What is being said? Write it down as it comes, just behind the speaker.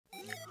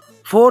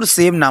4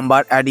 same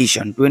number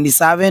addition.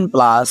 27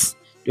 plus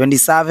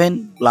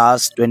 27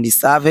 plus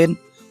 27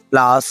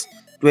 plus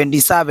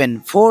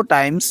 27. 4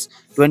 times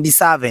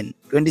 27.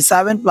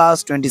 27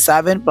 plus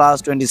 27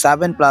 plus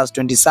 27 plus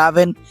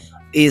 27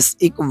 is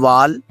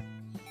equal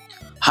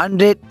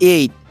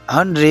 108.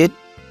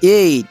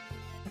 108.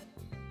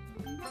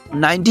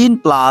 19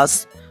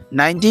 plus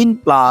 19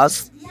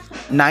 plus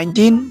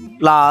 19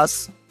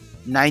 plus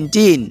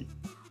 19.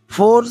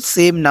 4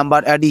 same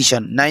number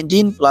addition.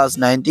 19 plus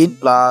 19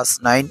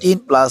 plus 19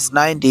 plus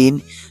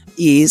 19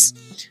 is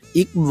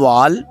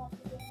equal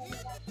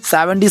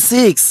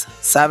 76.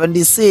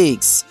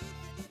 76.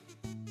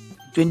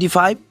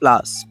 25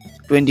 plus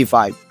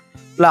 25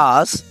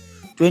 plus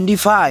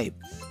 25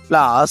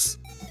 plus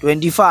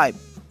 25.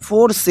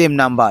 4 same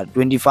number.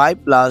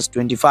 25 plus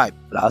 25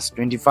 plus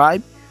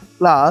 25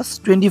 plus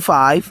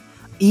 25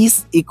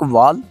 is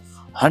equal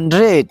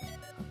 100.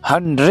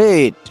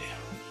 100.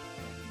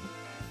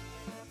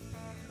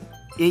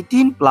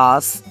 18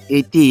 plus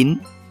 18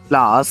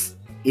 plus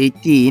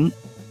 18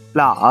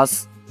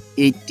 plus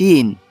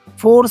 18.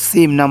 4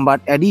 same number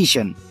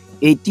addition.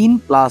 18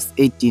 plus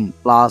 18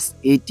 plus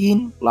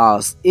 18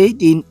 plus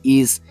 18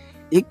 is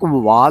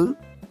equal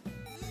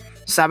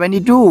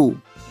 72.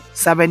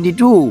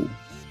 72.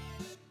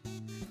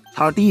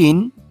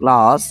 13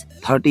 plus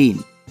 13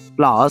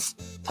 plus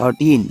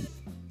 13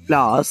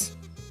 plus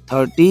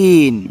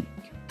 13.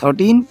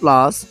 13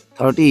 plus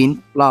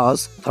 13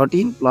 plus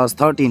 13 plus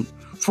 13.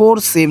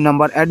 4 same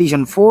number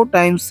addition. 4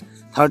 times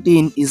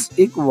 13 is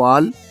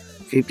equal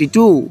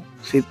 52.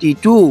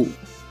 52.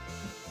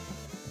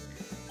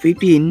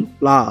 15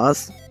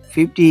 plus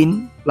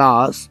 15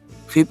 plus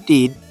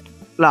 15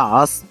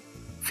 plus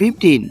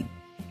 15.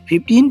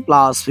 15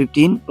 plus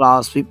 15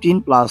 plus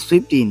 15 plus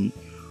 15.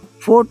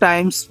 4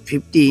 times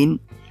 15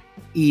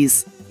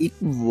 is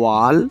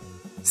equal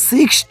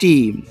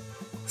 60.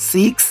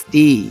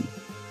 60.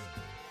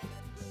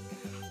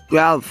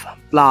 12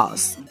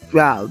 plus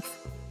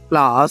 12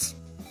 plus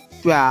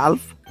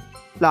 12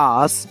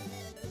 plus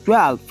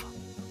 12.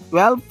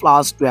 12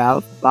 plus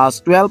 12 plus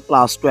 12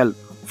 plus 12.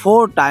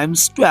 4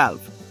 times 12.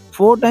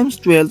 4 times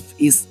 12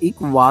 is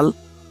equal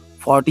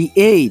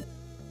 48.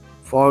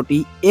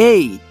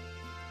 48.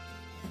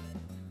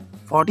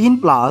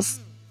 14 plus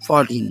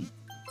 14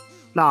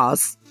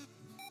 plus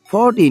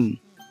 14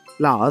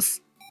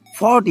 plus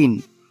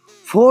 14.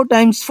 4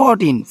 times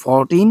 14.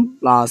 14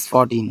 plus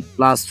 14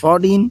 plus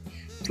 14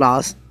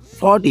 plus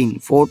 14.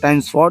 4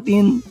 times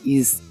 14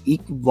 is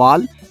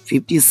equal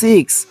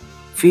 56.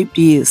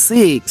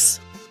 56.